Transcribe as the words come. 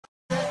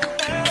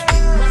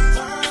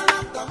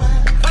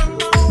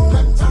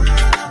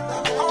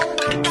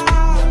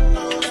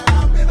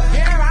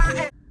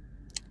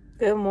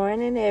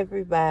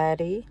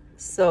everybody.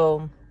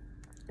 So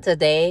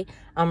today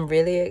I'm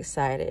really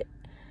excited.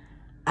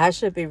 I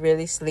should be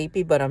really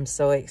sleepy, but I'm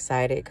so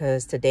excited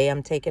because today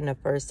I'm taking the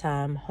first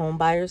time home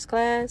buyers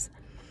class.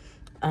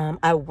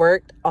 I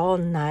worked all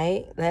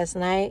night last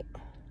night,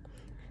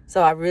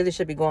 so I really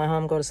should be going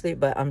home, go to sleep,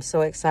 but I'm so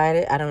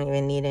excited. I don't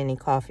even need any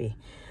coffee.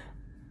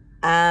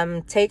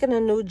 I'm taking a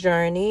new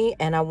journey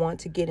and I want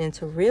to get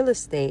into real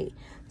estate.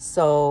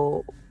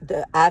 So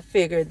I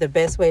figured the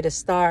best way to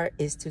start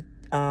is to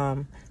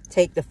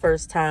take the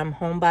first time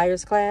home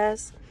buyers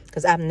class,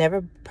 because I've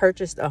never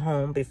purchased a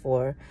home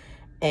before.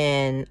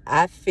 And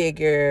I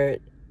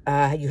figured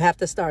you have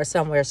to start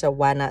somewhere, so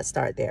why not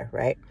start there,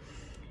 right?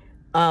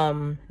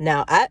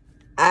 Now I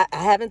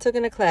haven't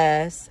taken a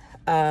class,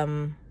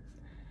 and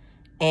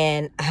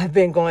I've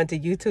been going to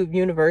YouTube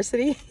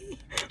University.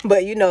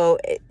 But you know,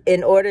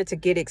 in order to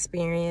get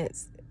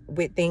experience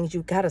with things,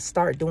 you got to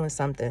start doing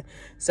something.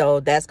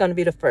 So that's going to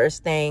be the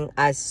first thing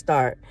I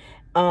start.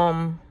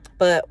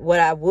 But what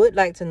I would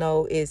like to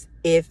know is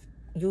if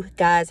you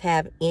guys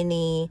have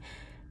any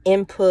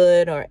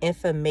input or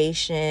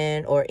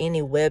information or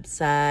any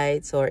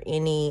websites or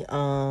any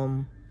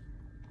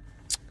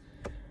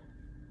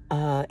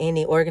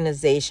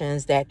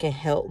organizations that can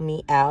help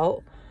me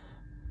out.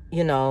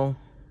 You know,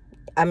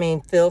 I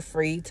mean, feel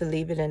free to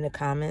leave it in the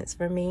comments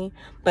for me.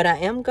 But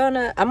I'm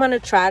gonna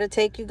try to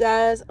take you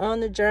guys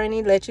on the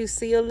journey, let you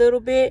see a little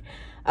bit.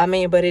 I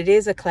mean, but it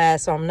is a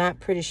class, so I'm not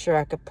pretty sure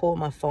I could pull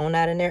my phone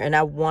out in there, and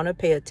I want to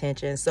pay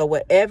attention. So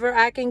whatever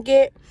I can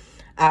get,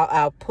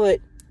 I'll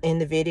put in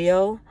the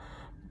video.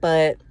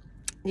 But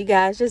you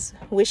guys just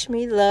wish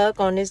me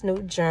luck on this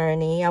new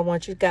journey. I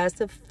want you guys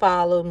to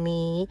follow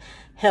me,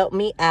 help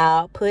me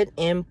out, put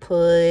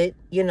input,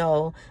 you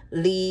know,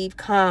 leave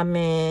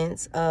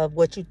comments of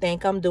what you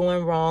think I'm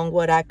doing wrong,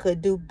 what I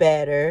could do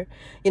better.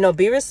 You know,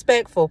 be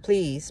respectful,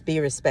 please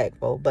be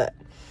respectful. But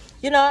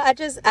you know, I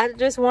just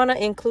want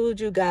to include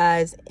you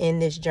guys in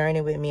this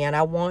journey with me, and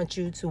I want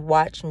you to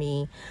watch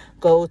me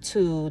go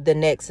to the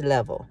next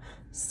level.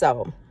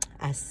 So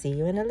I see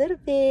you in a little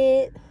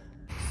bit.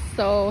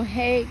 So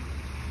hey,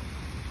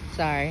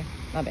 sorry,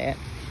 my bad.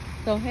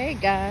 So hey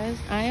guys,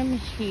 I am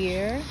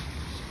here.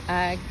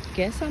 I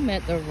guess I'm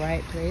at the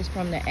right place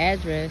from the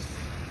address.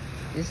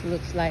 This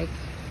looks like,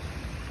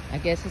 I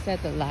guess it's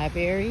at the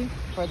library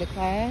for the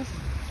class.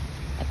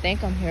 I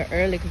think I'm here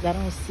early because I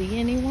don't see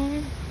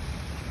anyone.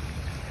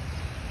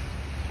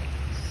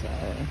 So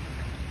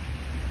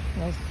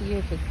let's see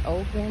if it's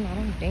open. I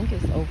don't think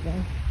it's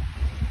open.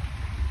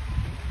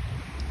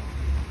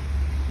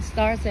 It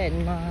starts at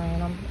 9.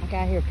 I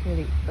got here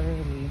pretty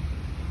early.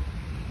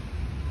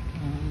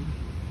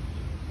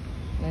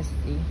 Let's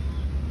see.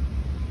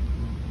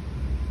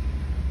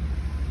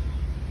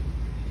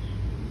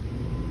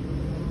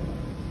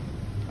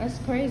 That's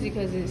crazy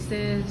because it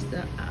says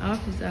the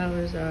office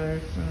hours are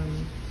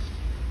from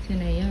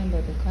 10 a.m.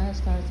 but the class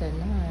starts at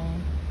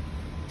 9.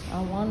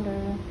 I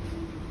wonder.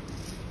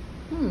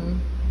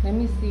 Let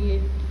me see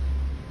if,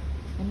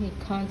 let me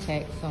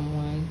contact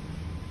someone.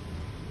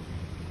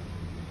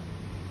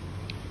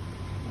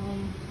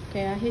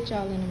 Okay, I'll hit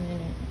y'all in a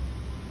minute.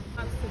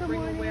 To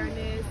bring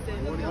awareness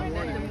and let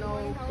them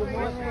know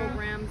what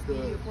programs the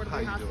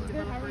affordable housing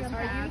developers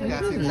have.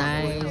 This is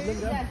nice.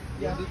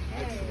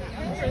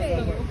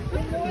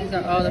 These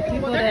are all the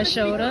people that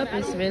showed up.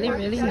 It's really,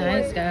 really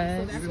nice,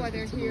 guys. That's why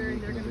they're here,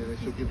 and they're going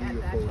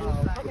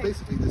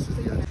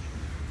to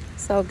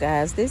So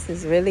guys, this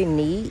is really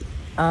neat.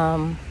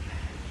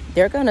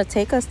 They're going to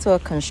take us to a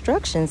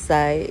construction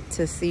site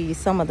to see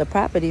some of the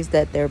properties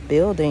that they're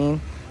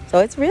building. So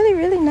it's really,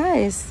 really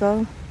nice.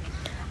 So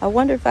I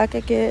wonder if I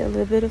could get a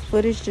little bit of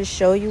footage to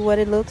show you what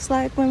it looks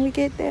like when we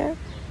get there.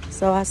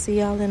 So I'll see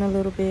y'all in a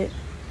little bit.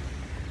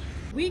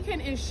 We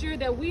can ensure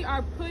that we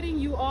are putting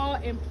you all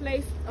in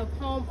place of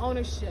home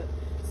ownership.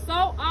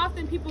 So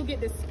often people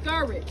get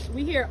discouraged.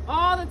 We hear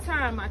all the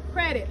time, my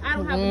credit, I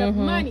don't have enough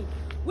money.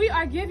 We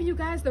are giving you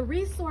guys the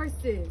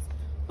resources,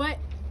 but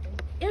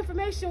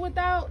information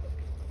without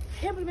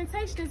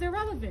implementation is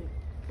irrelevant,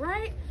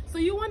 right? So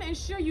you want to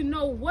ensure you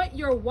know what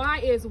your why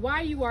is,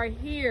 why you are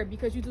here,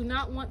 because you do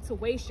not want to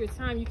waste your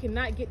time. You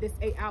cannot get this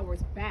 8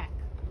 hours back.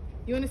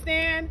 You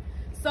understand?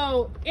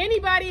 So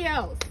anybody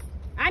else,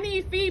 I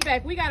need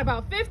feedback. We got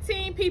about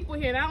 15 people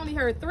here and I only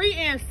heard 3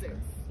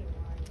 answers.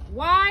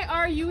 Why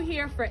are you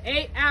here for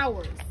 8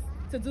 hours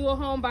to do a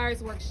home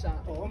buyers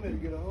workshop? Oh, I'm here to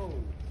get a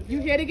home. You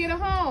here to get a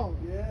home?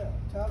 Yeah.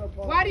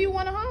 Why do you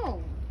want a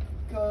home?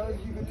 Because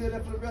you can do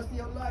that for the rest of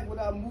your life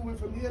without moving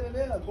from here to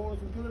there, going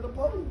from pillar to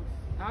post.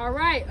 All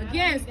right.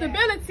 Again,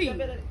 stability.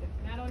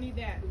 Not only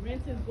that,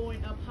 rent is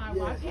going up high.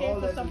 Why pay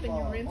for something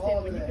you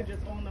rented when you could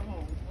just own the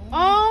home?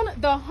 Own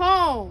the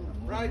home.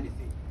 Privacy.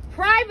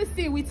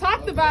 Privacy. We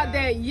talked about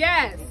that.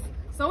 Yes.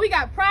 So we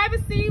got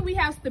privacy. We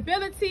have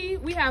stability.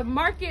 We have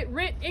market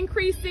rent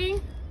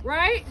increasing.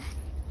 Right?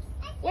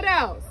 What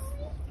else?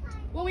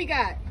 What we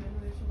got?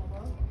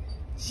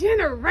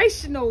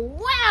 Generational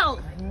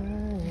wealth.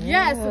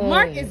 Yes,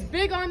 Mark is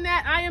big on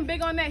that. I am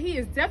big on that. He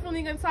is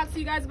definitely going to talk to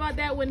you guys about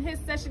that when his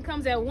session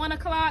comes at 1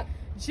 o'clock.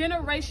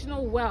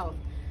 generational wealth.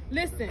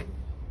 Listen,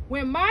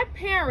 when my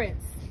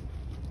parents,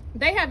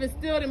 they have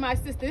instilled in my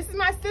sister, this is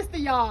my sister,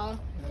 y'all.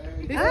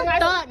 I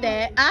thought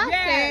that. I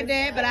said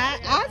that, but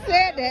I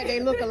said that they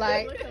look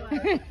alike.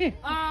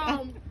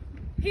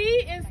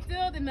 He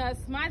instilled in us,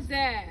 my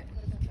dad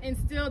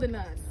instilled in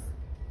us,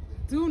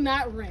 do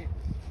not rent.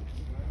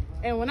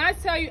 And when I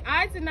tell you,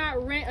 I did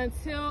not rent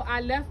until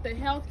I left the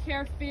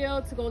healthcare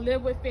field to go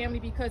live with family,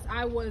 because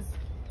I was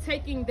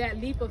taking that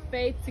leap of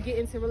faith to get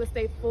into real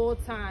estate full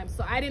time.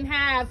 So I didn't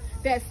have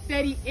that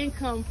steady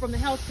income from the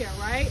healthcare,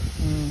 right?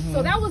 Mm-hmm.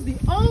 So that was the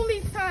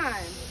only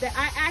time that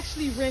I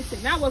actually rented.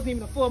 And that wasn't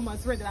even a 4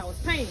 months rent that I was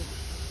paying.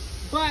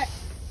 But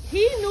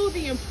he knew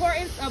the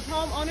importance of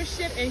home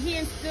ownership, and he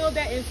instilled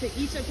that into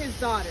each of his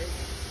daughters.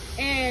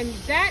 And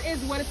that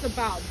is what it's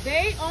about.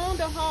 They owned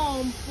a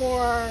home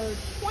for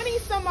 20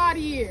 some odd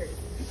years,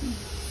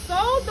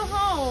 sold the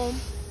home,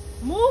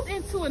 moved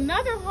into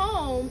another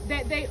home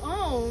that they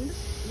owned,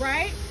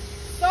 right?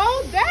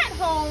 Sold that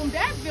home,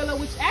 that villa,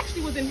 which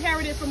actually was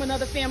inherited from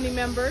another family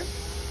member,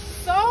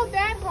 sold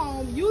that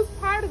home, used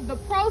part of the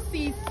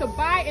proceeds to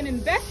buy an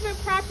investment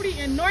property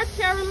in North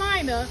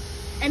Carolina,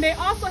 and they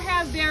also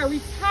have their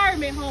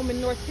retirement home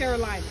in North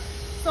Carolina.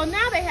 So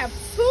now they have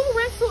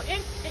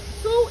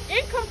two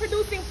income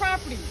producing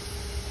properties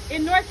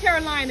in North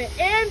Carolina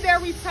and their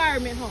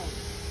retirement home,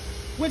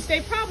 which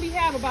they probably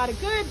have about a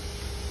good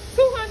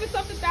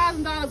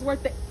 $200,000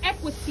 worth of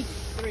equity.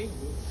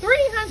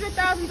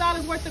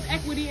 $300,000 worth of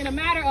equity in a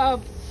matter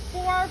of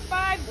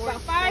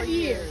 5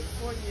 years,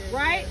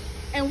 right?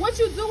 And what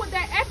you do with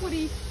that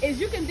equity is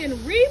you can then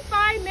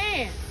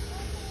refinance,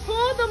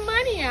 pull the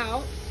money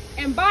out,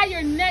 and buy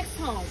your next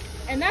home.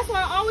 And that's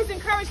why I always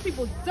encourage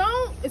people,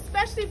 don't,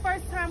 especially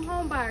first-time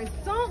home buyers,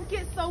 don't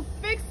get so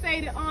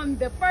fixated on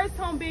the first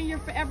home being your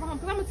forever home.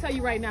 Because I'm going to tell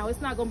you right now, it's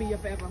not going to be your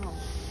forever home.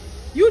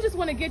 You just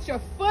want to get your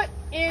foot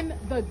in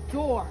the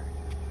door.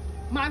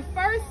 My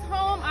first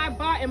home I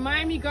bought in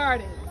Miami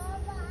Gardens,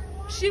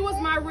 she was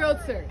my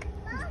realtor.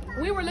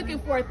 We were looking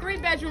for a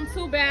 3-bedroom,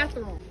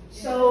 2-bathroom.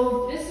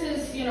 So this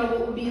is,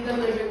 what would be the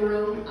living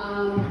room.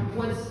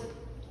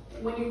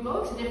 When you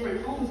go to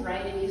different homes,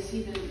 right, and you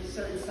see the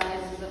certain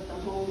sizes of the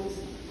homes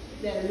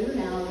that are new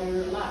now,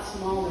 they're a lot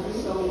smaller.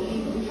 So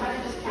we try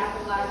to just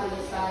capitalize on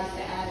the size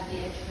to add the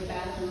extra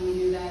bathroom. We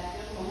knew that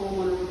a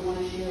homeowner would want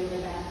to share their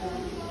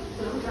bathroom.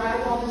 So the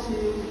drywall is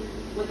new.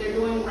 What they're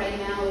doing right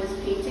now is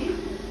painting.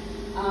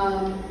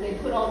 They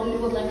put all the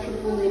new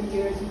electrical in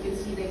here. As you can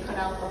see, they cut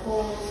out the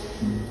holes.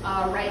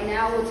 Right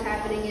now what's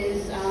happening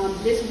is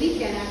this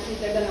weekend, actually,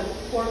 they're going to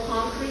pour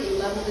concrete and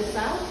level this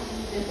out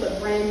and put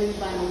brand new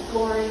vinyl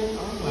flooring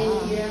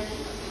in here.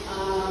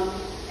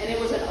 And it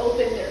was an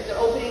they're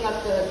opening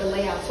up the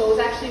layout. So it was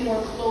actually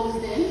more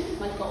closed in,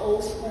 like the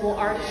old school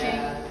arching,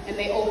 and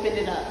they opened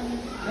it up.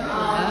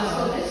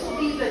 So this will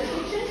be the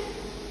kitchen.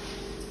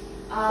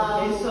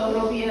 So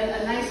it'll be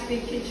a nice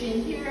big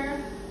kitchen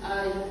here.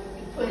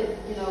 Put, a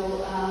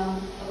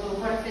little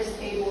breakfast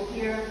table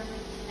here.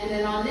 And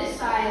then on this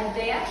side,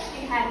 they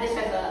actually had this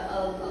as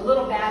a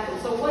little bathroom.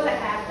 So it was a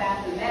half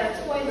bathroom. They had a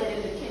toilet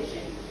in the kitchen.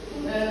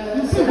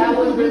 So that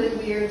was really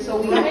weird.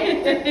 So we took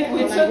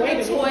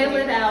the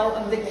toilet out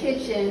of the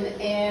kitchen,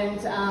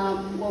 and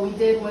what we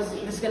did was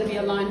it's going to be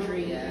a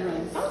laundry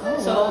room.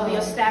 So it'll be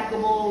a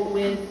stackable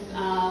with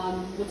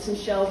some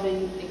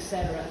shelving,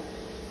 etc.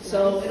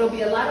 So it'll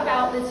be a lot of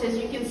outlets, as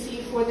you can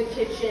see, for the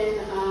kitchen.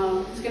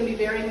 It's going to be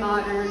very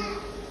modern,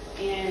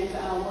 and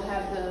we'll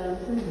have the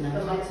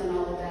lights and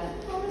all of that.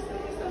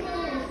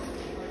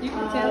 You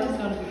can tell it's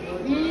going to be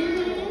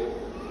good.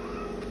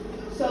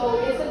 So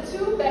it's a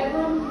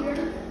 2-bedroom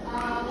here.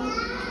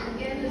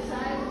 Again, the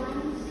side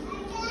rooms,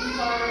 these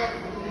are,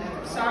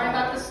 sorry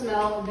about the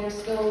smell, they're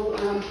still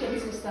putting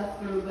some stuff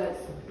through, but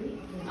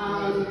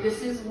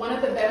this is one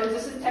of the bedrooms.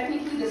 This is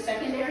technically the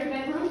secondary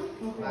bedroom,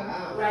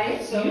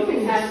 right? So if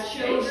you have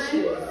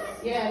children,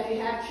 if you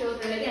have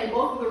children, again,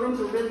 both of the rooms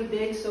are really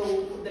big,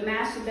 so the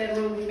master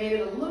bedroom, we made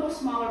it a little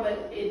smaller,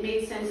 but it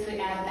made sense to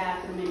add a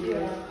bathroom in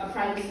here, a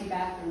privacy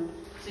bathroom.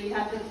 So you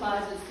have the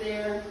closets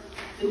there,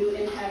 the new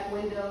impact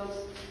windows.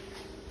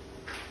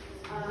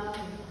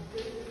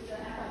 This is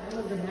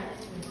the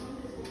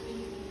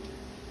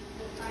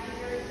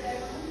primary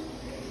bedroom.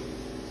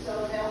 So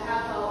they'll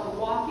have a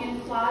walk-in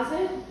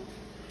closet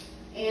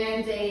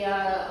and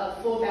a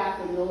full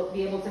bathroom. They'll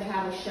be able to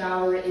have a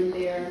shower in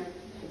there,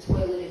 a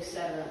toilet,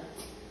 etc.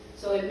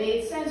 So it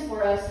made sense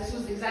for us. This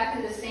was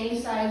exactly the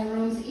same size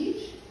rooms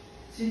each.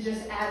 To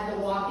just add the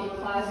walk-in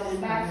closet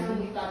and bathroom,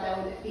 we thought that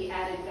would be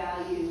added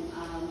value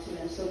to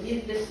them. So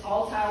this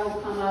all tile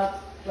will come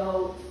up,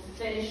 they'll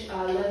finish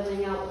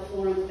leveling out the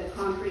flooring with the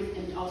concrete,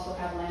 and also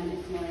have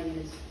laminate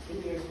flooring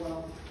in here as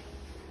well.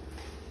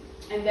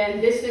 And then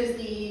this is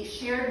the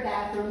shared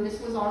bathroom. This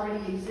was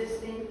already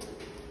existing.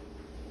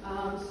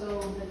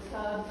 So the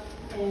tub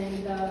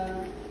and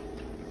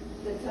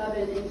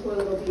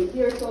toilet will be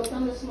here. So it's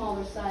on the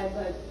smaller side,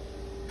 but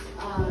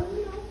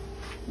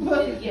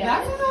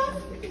that's enough.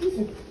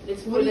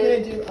 It's what are you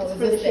going to do? Oh, is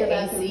this the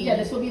AC? Yeah,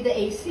 this will be the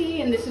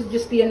AC, and this will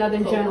just be another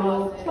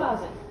general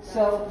closet.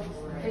 So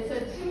It's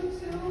a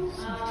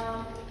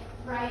 2-2.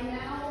 Right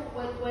now,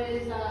 what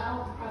is,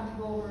 I'll probably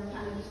go over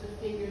kind of just the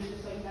figures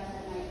just so you guys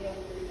have an idea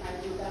what we're trying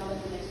to do. That'll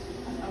let the next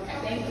one. Okay,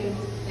 thank you.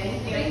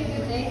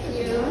 Thank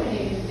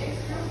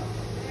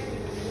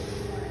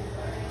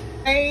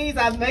you.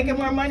 I'm making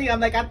more money.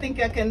 I'm like, I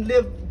think I can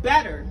live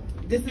better.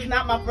 This is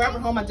not my forever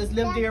home. I just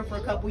lived there for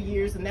a couple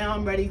years, and now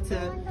I'm ready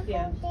to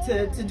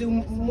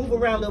move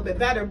around a little bit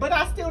better. But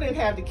I still didn't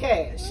have the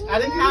cash. I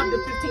didn't have the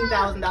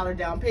 $15,000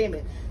 down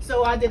payment.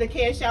 So I did a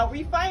cash out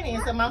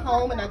refinance of my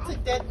home, and I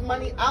took that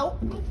money out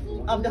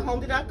of the home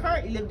that I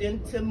currently lived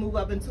in to move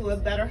up into a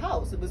better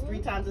house. It was 3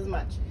 times as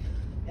much.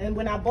 And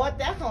when I bought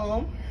that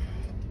home,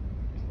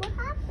 What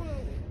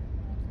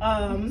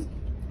happened?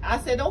 I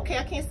said, okay,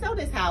 I can't sell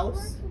this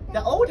house.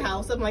 The old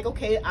house, I'm like,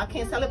 okay, I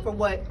can't sell it for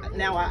what?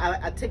 Now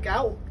I took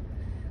out.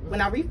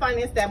 When I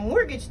refinanced that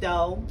mortgage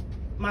though,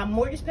 my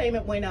mortgage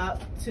payment went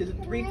up to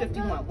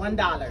 $351,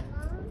 $1,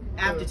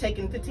 after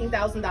taking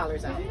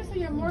 $15,000 out. Did you say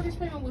your mortgage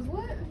payment was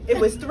what? It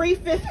was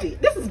 $350.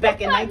 This is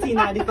back in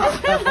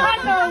 1995. I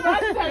know,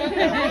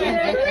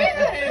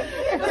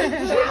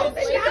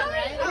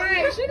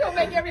 right? She gonna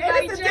make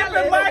everybody It's a jealous.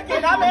 different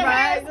market. I'm in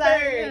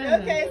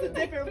Harrisburg. Okay, it's a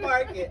different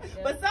market.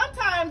 But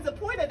sometimes the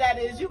point of that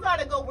is you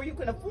gotta go where you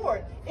can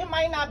afford. It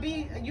might not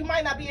be, you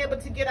might not be able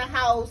to get a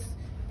house,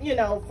 you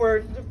know,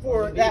 for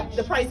that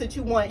the price that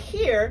you want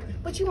here,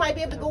 but you might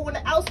be able to go on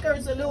the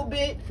outskirts a little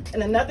bit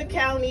in another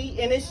county,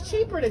 and it's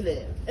cheaper to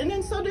live. And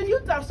then so then you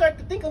start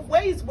to think of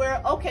ways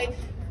where, okay,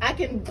 I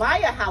can buy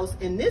a house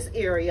in this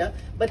area,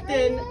 but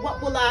then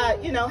what will I,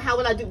 you know, how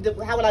will I do?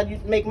 How will I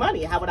make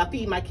money? How would I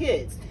feed my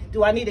kids?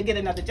 Do I need to get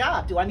another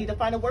job? Do I need to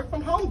find a work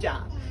from home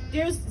job?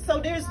 You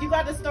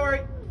got to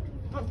start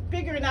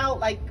figuring out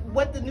like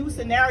what the new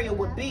scenario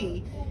would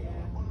be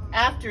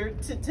after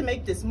to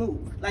make this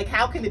move. Like,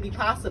 how can it be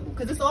possible?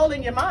 Because it's all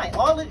in your mind.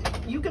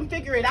 You can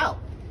figure it out.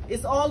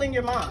 It's all in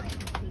your mind.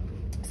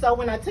 So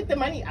when I took the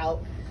money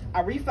out,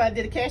 I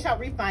did a cash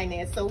out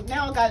refinance. So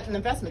now I got an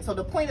investment. So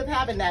the point of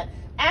having that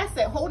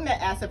asset, holding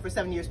that asset for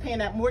 7 years, paying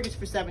that mortgage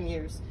for 7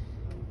 years,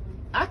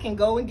 I can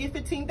go and get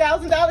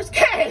 $15,000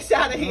 cash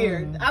out of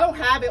here. I don't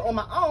have it on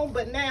my own,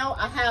 but now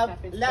I have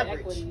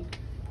leverage.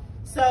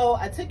 So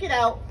I took it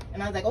out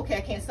and I was like, okay,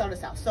 I can't sell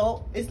this house.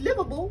 So it's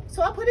livable.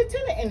 So I put a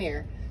tenant in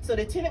there. So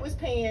the tenant was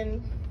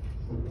paying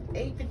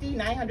 $850,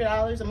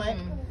 $900 a month.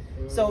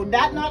 So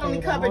that not only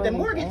covered the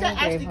mortgage,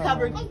 that actually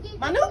covered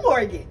my new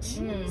mortgage.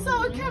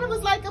 So it kind of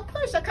was like a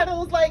push. I kind of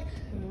was like,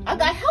 I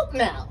got help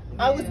now.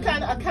 I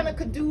kind of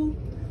could do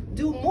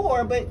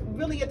more, but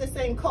really at the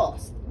same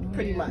cost,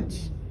 pretty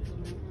much.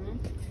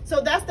 So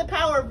that's the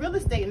power of real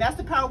estate, and that's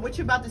the power of what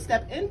you're about to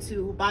step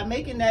into by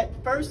making that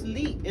first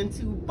leap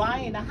into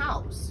buying a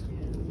house.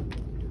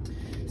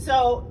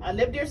 So I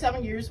lived there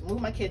 7 years,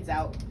 moved my kids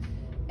out.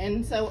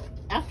 And so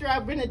after I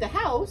rented the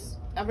house,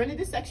 I rented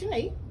the Section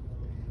 8.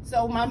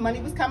 So my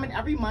money was coming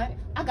every month.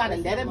 I got a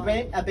letter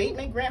rent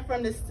abatement grant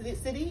from the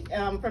city,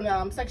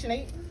 from Section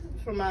 8,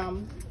 from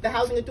the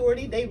Housing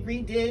Authority. They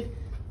redid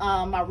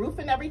my roof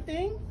and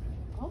everything.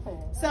 Okay.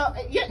 So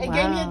yeah, it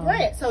gave me a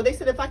grant. So they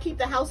said if I keep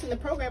the house in the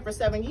program for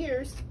 7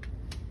 years,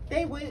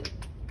 they would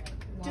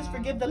just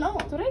forgive the loan.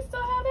 So they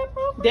still have that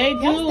program? They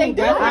do. Yes, they do.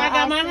 That's how I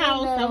got my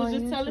house. I was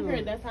just telling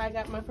her that's how I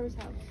got my first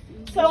house.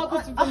 So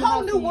a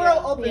whole new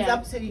world opens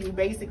up to you,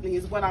 basically,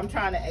 is what I'm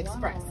trying to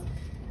express.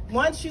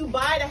 Once you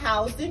buy the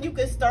house, then you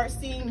can start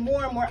seeing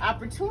more and more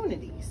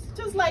opportunities,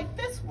 just like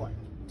this one,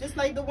 just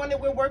like the one that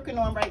we're working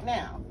on right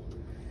now.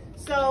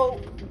 So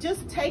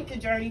just take the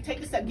journey, take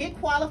the step, get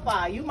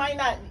qualified. You might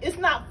not, it's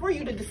not for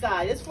you to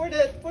decide. It's for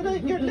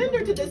your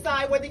lender to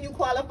decide whether you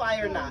qualify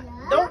or not.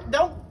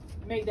 Don't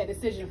make that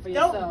decision for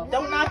yourself.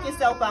 Don't knock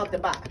yourself out the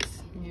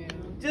box. Yeah.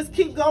 Just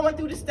keep going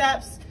through the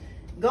steps.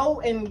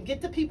 Go and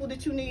get the people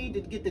that you need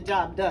to get the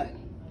job done.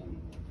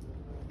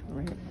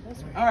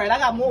 All right, I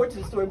got more to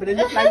the story, but it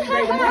looks like we're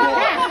ready to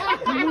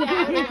move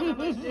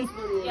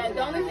on. Yeah,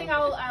 the only thing I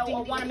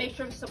want to make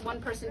sure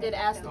one person did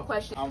ask the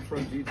question. I'm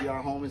from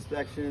GTR Home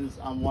Inspections.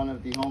 I'm one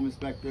of the home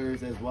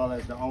inspectors as well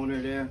as the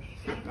owner there.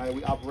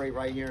 We operate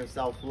right here in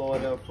South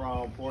Florida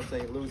from Port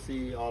St.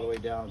 Lucie all the way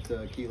down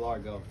to Key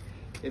Largo.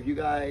 If you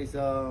guys,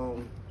 are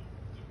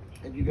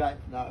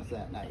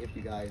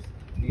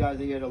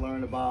here to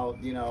learn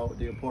about,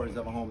 the importance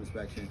of a home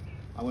inspection,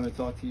 I want to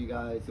talk to you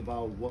guys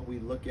about what we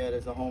look at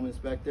as a home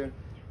inspector,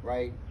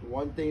 right?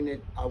 One thing that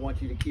I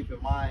want you to keep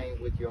in mind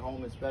with your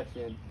home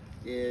inspection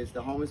is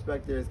the home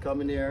inspector is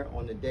coming there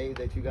on the day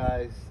that you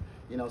guys,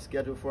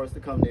 schedule for us to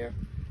come there.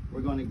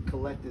 We're going to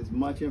collect as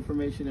much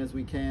information as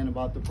we can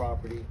about the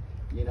property,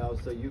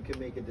 so you can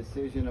make a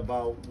decision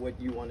about what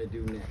you want to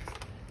do next,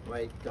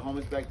 right? The home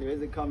inspector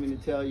isn't coming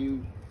to tell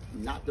you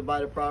not to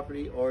buy the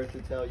property or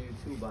to tell you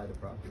to buy the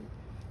property.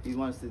 He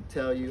wants to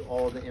tell you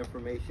all the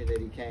information that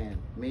he can,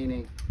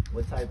 meaning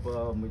what type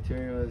of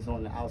material is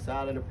on the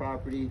outside of the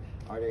property,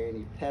 are there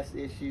any pest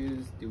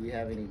issues, do we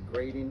have any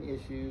grading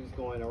issues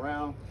going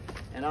around,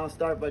 and I'll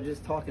start by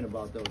just talking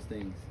about those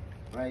things,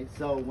 right?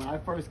 So when I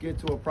first get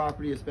to a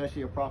property,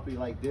 especially a property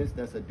like this,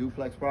 that's a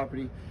duplex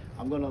property,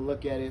 I'm gonna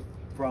look at it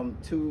from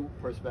two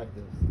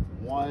perspectives.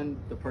 One,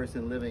 the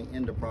person living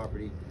in the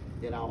property.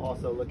 Then I'll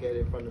also look at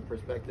it from the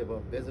perspective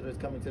of visitors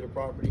coming to the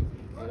property,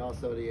 and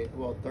also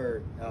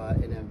third,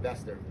 an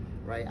investor,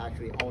 right,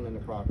 actually owning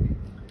the property.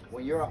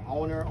 When you're an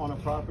owner on a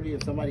property,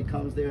 if somebody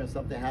comes there and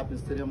something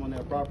happens to them on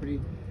that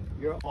property,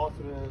 you're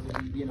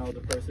ultimately,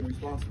 the person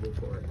responsible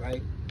for it,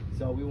 right?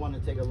 So we want to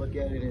take a look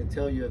at it and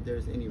tell you if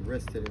there's any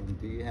risk to them.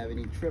 Do you have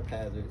any trip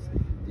hazards?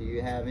 Do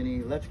you have any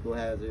electrical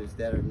hazards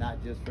that are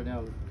not just for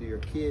them? Do your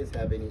kids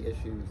have any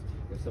issues?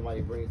 If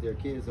somebody brings their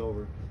kids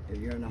over, if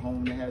you're in a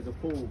home that has a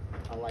pool,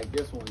 unlike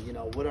this one,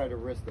 what are the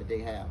risks that they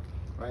have,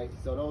 right?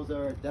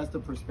 So that's the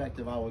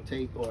perspective I will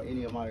take, or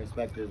any of my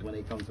inspectors, when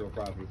they come to a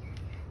property.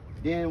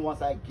 Then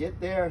once I get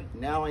there,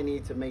 now I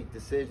need to make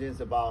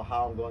decisions about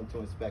how I'm going to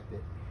inspect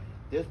it.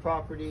 This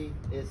property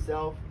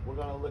itself, we're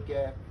going to look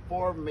at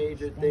 4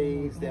 major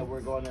things that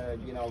we're going to,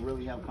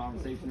 really have a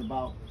conversation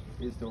about.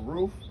 Is the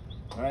roof,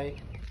 right?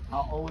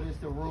 How old is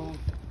the roof?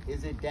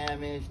 Is it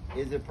damaged?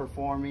 Is it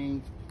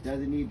performing? Does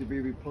it need to be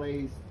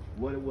replaced?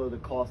 What will the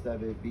cost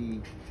of it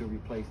be to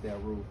replace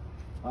that roof?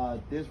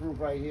 This roof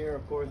right here,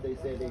 of course, they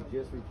said they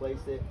just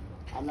replaced it.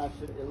 I'm not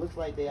sure. It looks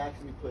like they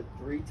actually put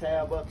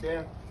 3-tab up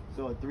there.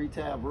 So a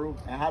 3-tab roof.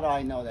 And how do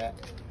I know that?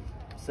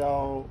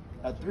 So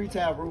a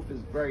 3-tab roof is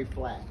very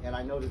flat, and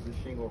I know this is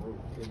a shingle roof.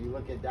 If you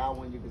look at that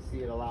one, you can see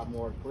it a lot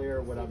more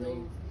clear, what I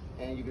mean,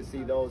 and you can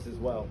see those as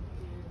well.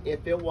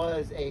 If it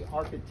was a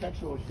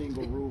architectural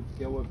shingle roof,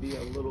 there would be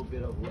a little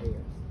bit of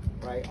layers,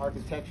 right?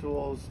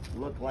 Architecturals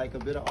look like a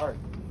bit of art,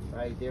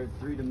 right? They're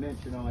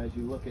 3-dimensional as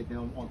you look at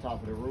them on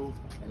top of the roof,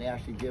 and they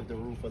actually give the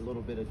roof a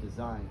little bit of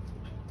design.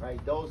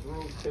 Right, those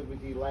roofs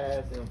typically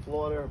last in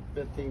Florida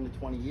 15 to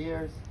 20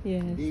 years.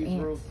 Yes, these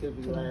roofs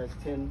typically last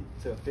 10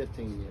 to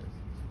 15 years.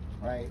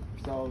 Right,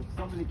 so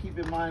something to keep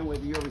in mind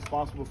whether you're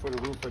responsible for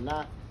the roof or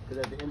not,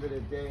 because at the end of the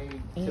day,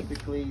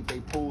 typically they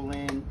pull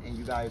in and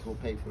you guys will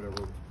pay for the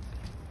roof.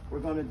 We're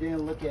going to then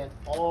look at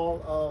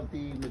all of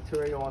the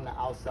material on the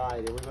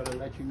outside, and we're going to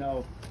let you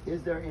know,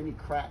 is there any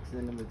cracks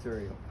in the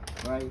material,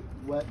 right?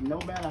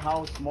 No matter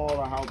how small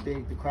or how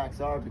big the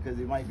cracks are, because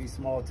they might be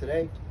small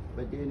today,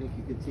 but then it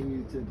can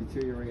continue to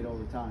deteriorate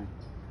over time.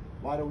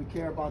 Why do we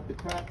care about the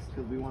cracks?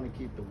 Because we want to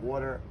keep the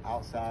water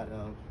outside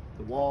of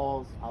the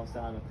walls,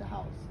 outside of the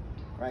house,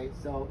 right?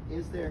 So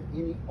is there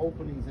any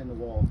openings in the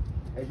wall?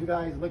 As you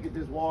guys look at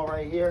this wall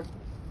right here,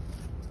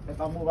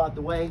 if I move out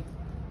the way,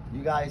 do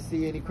you guys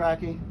see any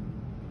cracking?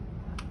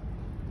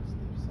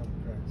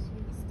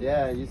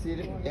 Yeah, you see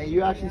it? And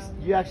you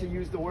actually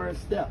use the word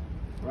step,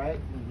 right?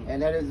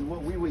 And that is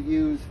what we would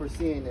use for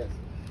seeing this.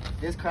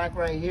 This crack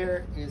right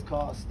here is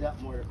called step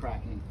mortar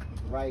cracking,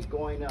 right?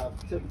 Going up.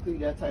 Typically,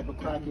 that type of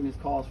cracking is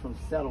caused from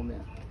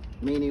settlement,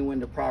 meaning when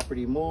the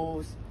property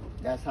moves,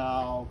 that's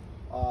how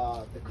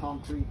the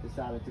concrete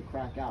decided to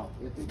crack out.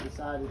 If it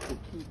decided to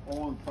keep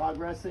on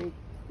progressing,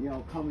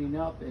 coming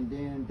up and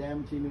then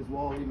damaging this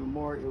wall even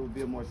more, it would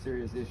be a more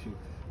serious issue.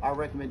 Our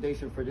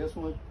recommendation for this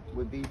one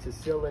would be to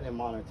seal it and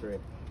monitor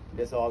it.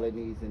 That's all it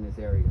needs in this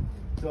area.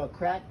 So a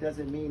crack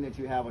doesn't mean that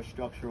you have a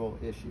structural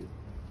issue.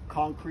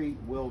 Concrete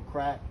will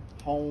crack,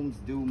 homes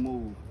do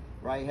move,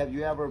 right? Have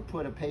you ever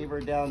put a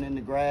paver down in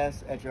the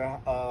grass at your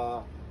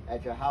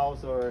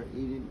house or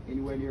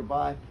anywhere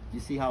nearby? You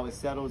see how it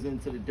settles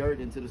into the dirt,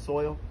 into the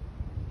soil?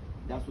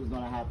 That's what's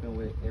gonna happen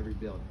with every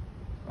building,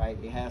 right?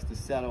 It has to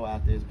settle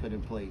after it's put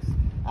in place.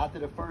 After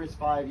the first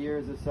 5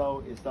 years or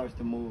so, it starts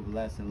to move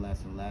less and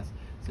less and less.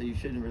 So you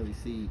shouldn't really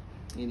see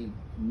any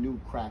new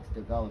cracks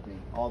developing.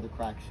 All the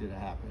cracks should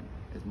have happened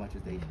as much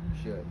as they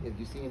should. If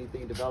you see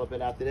anything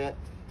developing after that,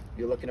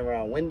 you're looking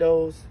around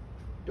windows,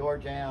 door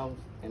jambs,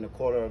 and the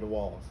corner of the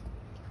walls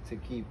to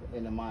keep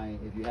in the mind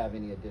if you have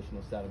any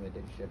additional sediment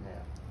that you shouldn't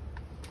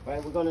have.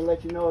 Right, we're going to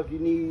let you know if you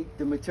need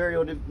the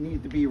material that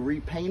needs to be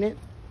repainted,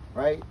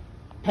 right?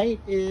 Paint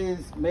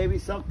is maybe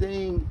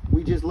something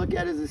we just look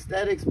at as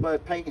aesthetics,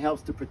 but paint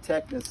helps to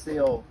protect and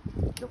seal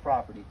the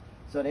property.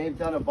 So they've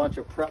done a bunch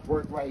of prep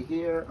work right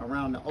here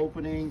around the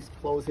openings,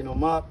 closing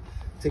them up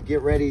to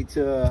get ready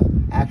to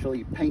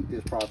actually paint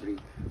this property,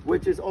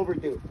 which is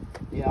overdue.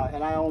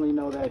 And I only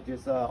know that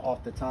just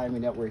off the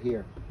timing that we're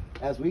here.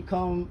 As we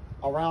come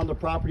around the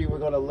property, we're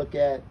going to look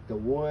at the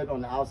wood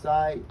on the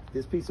outside.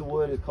 This piece of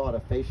wood is called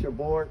a fascia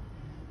board,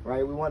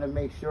 right? We want to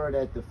make sure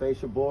that the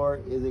fascia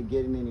board isn't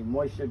getting any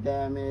moisture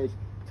damage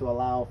to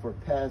allow for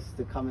pests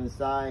to come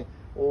inside,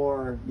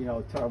 or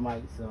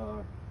termites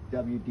or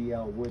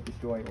WDL, wood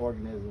destroying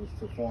organisms,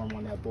 to form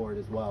on that board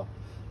as well.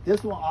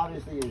 This one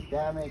obviously is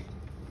damaged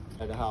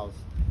at the house,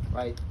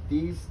 right?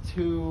 These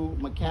two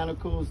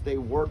mechanicals, they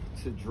work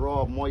to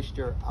draw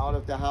moisture out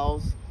of the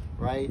house,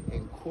 right,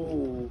 and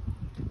cool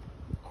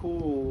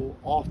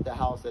off the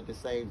house at the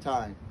same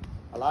time.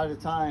 A lot of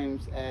the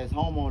times as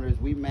homeowners,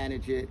 we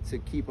manage it to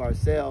keep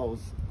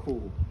ourselves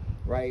cool,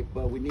 right?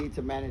 But we need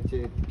to manage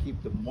it to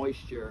keep the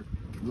moisture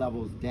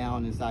levels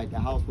down inside the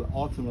house, but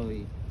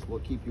ultimately will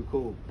keep you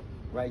cool,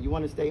 right? You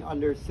want to stay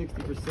under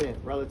 60%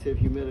 relative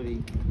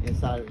humidity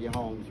inside of your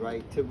homes,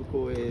 right?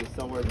 Typical is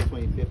somewhere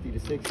between 50 to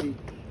 60.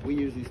 We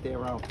usually stay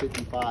around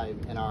 55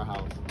 in our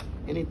house.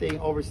 Anything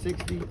over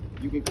 60,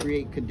 you can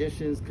create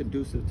conditions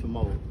conducive to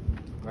mold,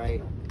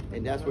 right?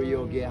 And that's where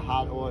you'll get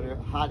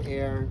hot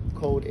air,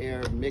 cold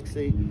air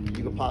mixing.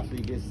 You could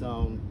possibly get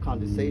some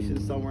condensation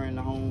somewhere in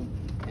the home,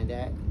 and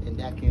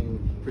that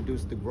can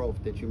produce the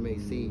growth that you may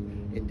see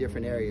in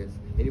different areas.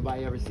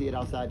 Anybody ever see it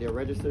outside their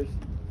registers?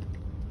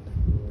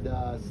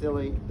 The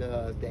ceiling,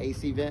 the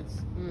AC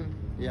vents?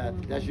 Yeah,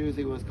 that's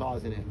usually what's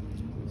causing it.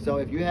 So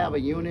if you have a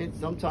unit,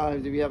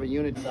 sometimes if you have a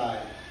unit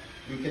side,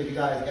 because you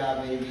guys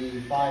got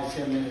maybe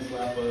 5-10 minutes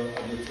left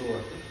of the tour.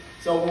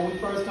 So when we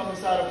first come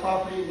inside a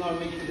property, we're going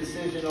to make the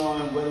decision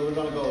on whether we're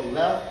going to go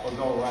left or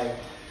go right.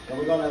 And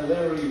we're going to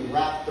literally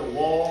wrap the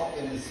wall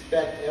and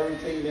inspect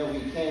everything that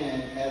we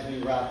can as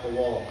we wrap the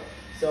wall.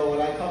 So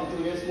when I come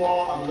through this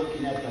wall, I'm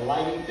looking at the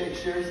lighting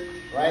fixtures,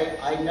 right?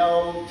 I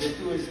know just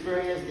through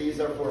experience, these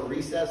are for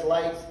recessed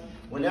lights.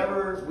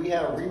 Whenever we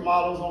have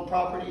remodels on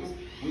properties,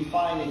 we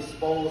find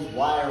exposed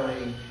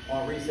wiring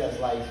on recessed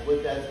lights.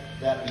 What does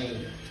that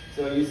mean?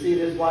 So you see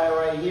this wire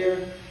right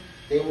here?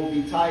 They will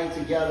be tied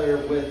together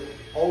with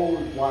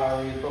old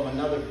wiring from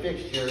another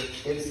fixture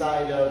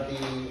inside of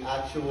the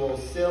actual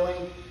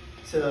ceiling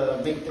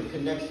to make the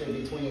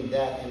connection between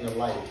that and the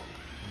light.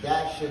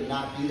 That should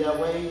not be that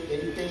way.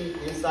 Anything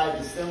inside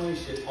the ceiling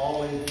should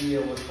always be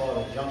in what's called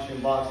a junction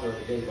box or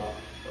a gate box.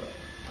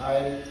 All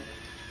right?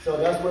 So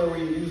that's where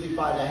we usually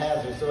find a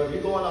hazard. So if you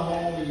go in a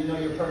home and you know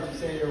you're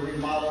purchasing or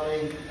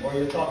remodeling, or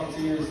you're talking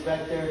to your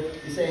inspector,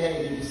 you say,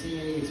 hey, did you see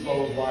any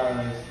exposed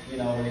wirings, you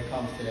know, when it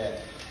comes to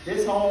that?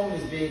 This home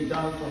is being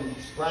done from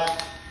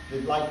scratch.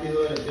 The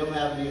likelihood of them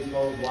having these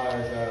exposed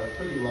wires are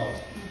pretty low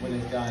when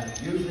it's done.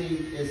 Usually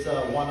it's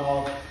a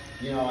one-off,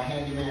 you know, a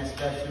handyman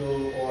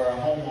special or a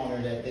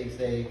homeowner that thinks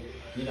they,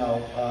 you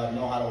know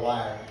how to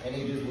wire, and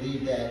they just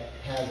leave that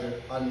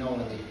hazard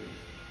unknowingly.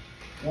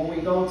 When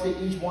we go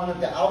to each one of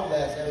the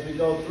outlets, as we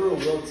go through,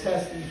 we'll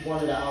test each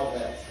one of the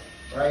outlets,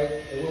 right?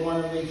 And we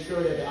want to make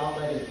sure that the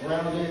outlet is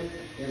grounded,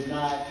 is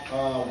not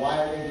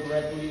wired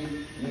incorrectly,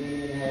 meaning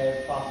it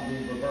has possibly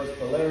reverse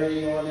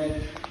polarity on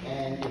it.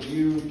 And if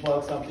you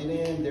plug something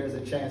in, there's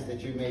a chance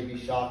that you may be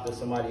shocked or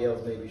somebody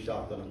else may be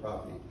shocked on the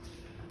property.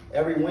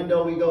 Every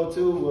window we go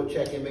to, we'll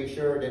check and make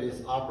sure that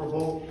it's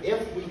operable,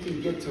 if we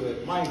can get to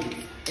it. Mind you,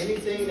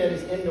 anything that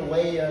is in the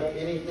way of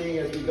anything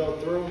as we go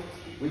through,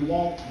 we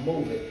won't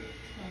move it.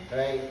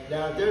 Right?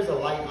 Now, if there's a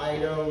light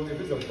item, if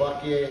it's a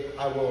bucket,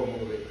 I will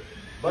move it.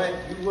 But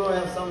you will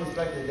have some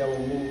inspectors that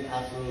will move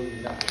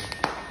absolutely nothing.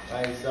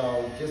 Right?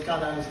 So just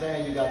kind of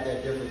understand you got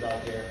that difference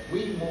out there.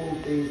 We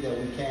move things that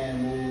we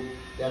can move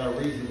that are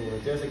reasonable.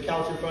 If there's a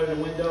couch in front of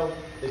the window,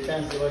 the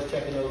chances of us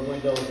checking those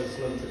windows are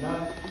slim to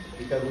none,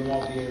 because we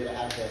won't be able to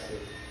access it.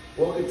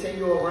 We'll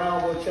continue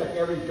around, we'll check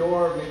every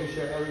door, making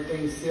sure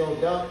everything's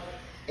sealed up.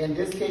 In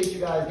this case, you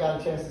guys got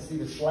a chance to see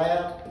the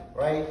slab,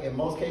 right? In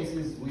most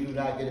cases, we do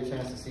not get a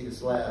chance to see the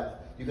slab.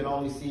 You can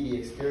only see the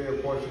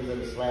exterior portions of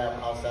the slab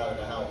outside of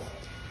the house.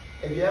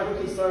 If you're ever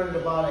concerned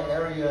about an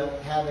area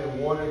having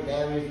water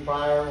damage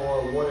prior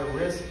or water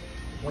risk,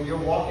 when you're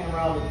walking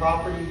around the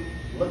property,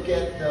 look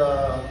at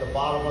the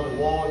bottom of the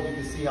wall. You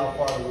can see how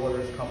far the water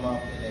has come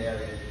up in the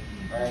area,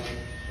 right?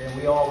 And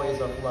we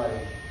always are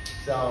flooding.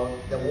 So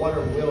the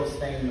water will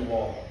stain the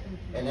wall.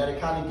 And that'll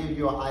kind of give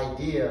you an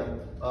idea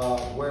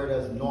of where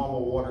does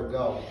normal water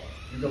go.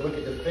 You can look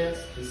at the fence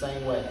the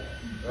same way,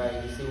 right?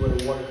 You see where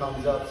the water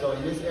comes up. So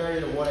in this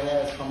area, the water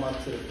has come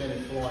up to the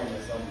finished flooring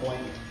at some point,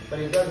 but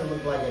it doesn't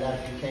look like it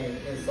actually came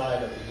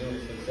inside of the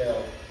units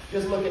themselves.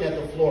 Just looking at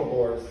the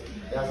floorboards,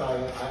 that's how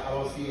I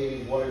don't see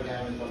any water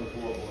damage on the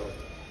floorboards.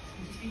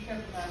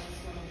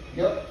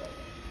 Yep.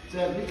 So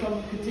as we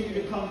continue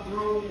to come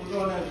through, we're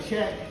going to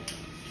check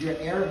your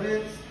air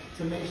vents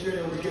to make sure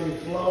that we're getting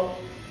flow.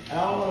 And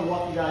I don't want to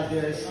walk you guys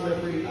there, it's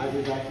slippery. I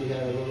just actually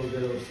had a little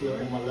bit of a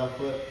slip on my left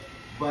foot.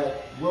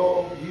 But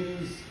we'll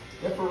use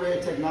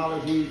infrared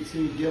technology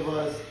to give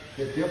us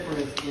the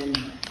difference in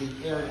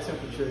the air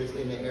temperatures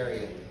in the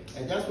area.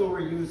 And that's what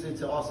we're using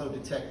to also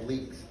detect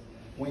leaks.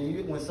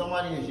 When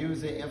somebody is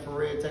using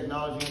infrared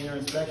technology in their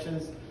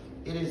inspections,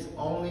 it is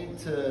only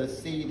to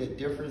see the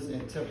difference in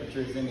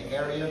temperatures in the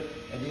area,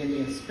 and then the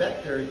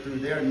inspector, through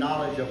their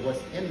knowledge of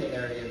what's in the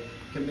area,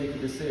 can make a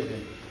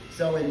decision.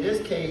 So in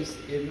this case,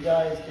 if you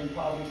guys can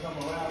probably come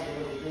around a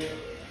little bit,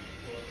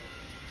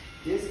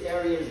 this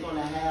area is going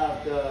to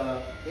have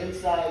the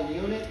inside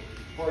unit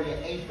for your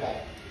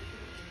HVAC.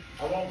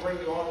 I won't bring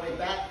you all the way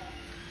back.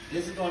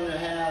 This is going to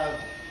have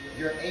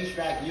your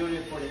HVAC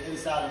unit for the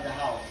inside of the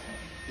house.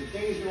 The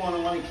things you want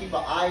to keep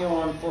an eye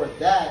on for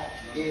that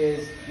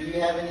is, do you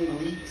have any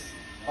leaks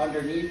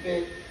underneath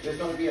it? There's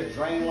going to be a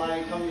drain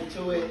line coming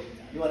to it.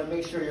 You want to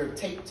make sure your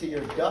tape to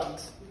your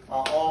ducts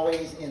are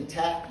always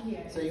intact.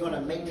 So you want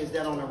to maintenance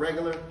that on a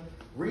regular.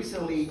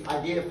 Recently,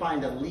 I did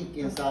find a leak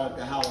inside of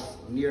the house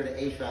near the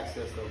HVAC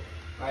system,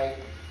 right?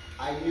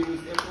 I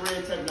used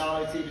infrared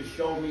technology to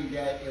show me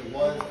that it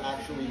was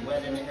actually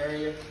wet in the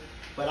area.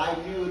 but I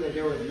knew that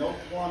there was no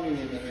plumbing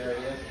in the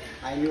area.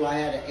 I knew I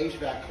had an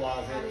HVAC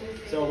closet.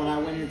 So when I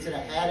went into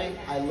the attic,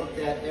 I looked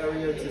at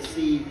area to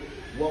see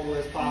what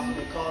was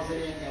possibly causing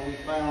it, and we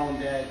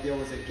found that there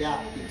was a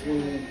gap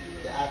between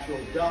the actual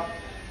duct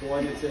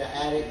going into the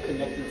attic,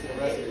 connecting to the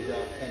rest of the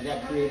duct, and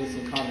that created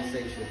some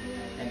condensation.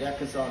 And that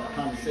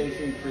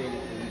condensation created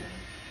the leak,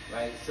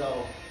 right?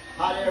 So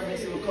hot air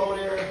mixing with cold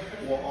air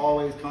will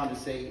always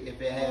condensate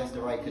if it has the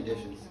right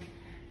conditions.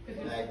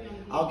 Right?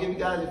 I'll give you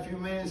guys a few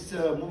minutes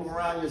to move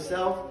around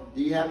yourself.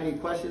 Do you have any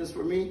questions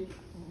for me?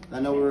 I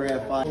know we were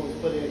at 5.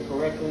 Put it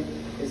correctly.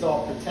 It's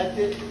all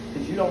protected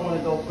because you don't want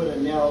to go put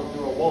a nail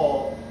through a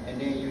wall and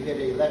then you hit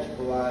an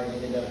electrical line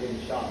and end up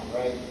getting shocked,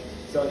 right?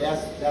 So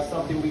that's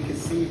something we can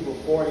see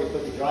before they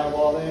put the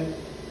drywall in.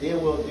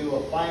 Then we'll do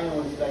a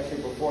final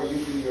inspection before you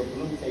do your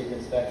blue tape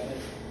inspection,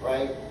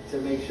 right?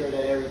 To make sure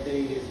that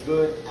everything is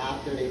good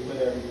after they put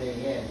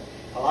everything in.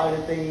 A lot of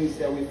the things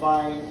that we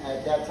find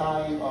at that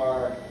time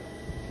are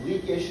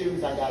leak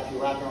issues. I got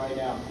you rapping right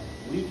now.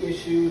 Leak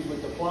issues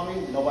with the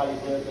plumbing. Nobody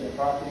lives in the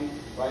property,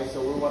 right?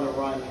 So we want to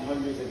run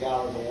hundreds of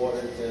gallons of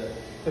water to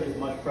put as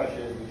much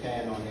pressure as we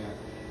can on there.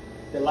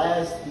 The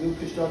last new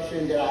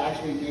construction that I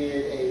actually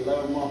did a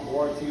 11-month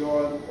warranty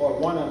on, or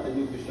one of the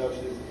new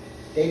constructions,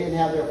 they didn't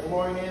have their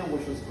flooring in,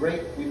 which was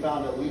great. We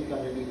found a leak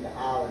underneath the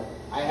island.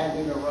 I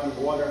hadn't even run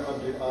water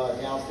under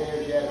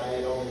downstairs yet. I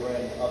had only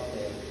ran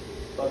upstairs.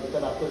 But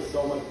because I put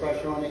so much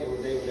pressure on it, it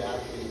was able to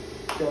actually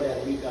show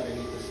that leak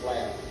underneath the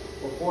slab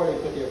before they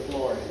put their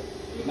floor in.